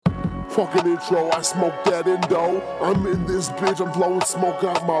Fucking intro, I smoke that endo. I'm in this bitch, I'm blowing smoke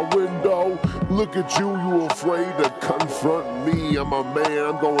out my window. Look at you, you afraid to confront me. I'm a man,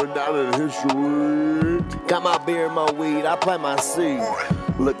 I'm going down in history. Got my beer and my weed, I plant my seed.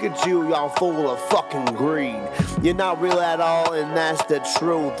 Look at you, y'all full of fucking greed. You're not real at all, and that's the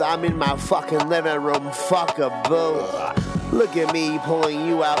truth. I'm in my fucking living room, fuck a booth. Look at me pulling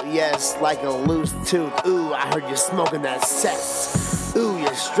you out, yes, like a loose tooth. Ooh, I heard you smoking that cess. Ooh,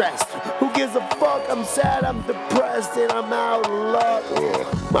 you're stressed. Who gives a fuck? I'm sad, I'm depressed, and I'm out of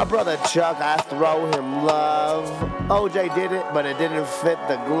luck. My brother Chuck, I throw him love. OJ did it, but it didn't fit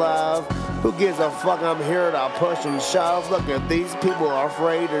the glove. Who gives a fuck? I'm here to push and shove. Look at these people are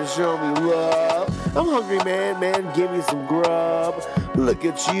afraid to show me love. I'm hungry, man, give me some grub. Look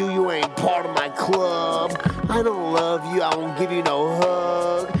at you, you ain't part of my club. I don't love you, I won't give you no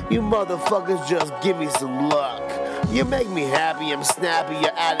hug. You motherfuckers just give me some luck. You make me happy, I'm snappy,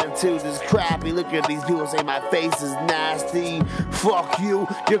 your attitude is crappy. Look at these people say my face is nasty. Fuck you,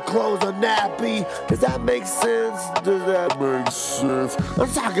 your clothes are nappy. Does that make sense? Does that make sense? I'm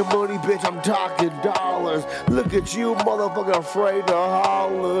talking money, bitch, I'm talking dollars. Look at you, motherfucker, afraid to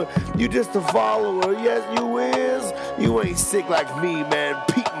holler. You just a follower, yes you is. You ain't sick like me, man,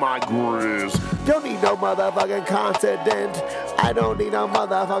 peep my grizz. Don't need no motherfucking continent. I don't need no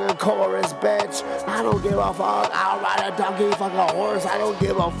motherfucking chorus, bitch. I don't give a fuck, I'll ride a donkey, fuck a horse. I don't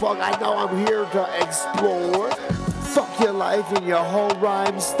give a fuck, I know I'm here to explore. Fuck your life and your whole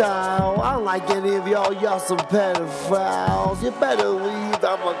rhyme style. I don't like any of y'all some pedophiles. You better leave,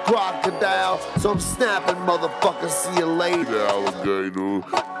 I'm a crocodile. So I'm snapping, motherfucker, see you later, alligator.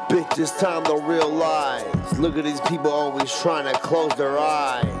 Bitch, it's time to realize. Look at these people always trying to close their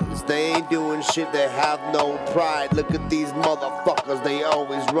eyes. They ain't doing shit, they have no pride. Look at these motherfuckers, they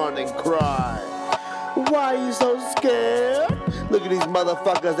always run and cry. Why are you so scared? Look at these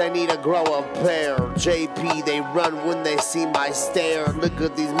motherfuckers, they need to grow a pair. JP, they run when they see my stare. Look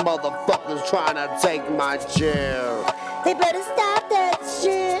at these motherfuckers trying to take my chair. They better stop that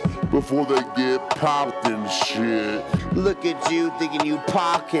shit before they get popped and shit. Look at you thinking you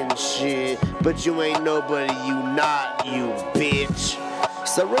pockin' shit, but you ain't nobody, you not, you bitch.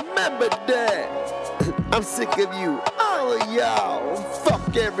 So remember that. I'm sick of you, all of y'all.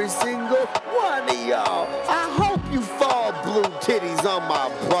 Fuck every single one of y'all. I hope you fall blue titties on my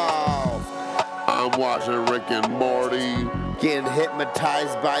balls. I'm watching Rick and Morty, getting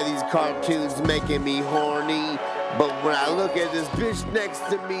hypnotized by these cartoons making me horny. But when I look at this bitch next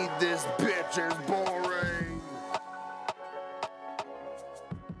to me, this bitch is born.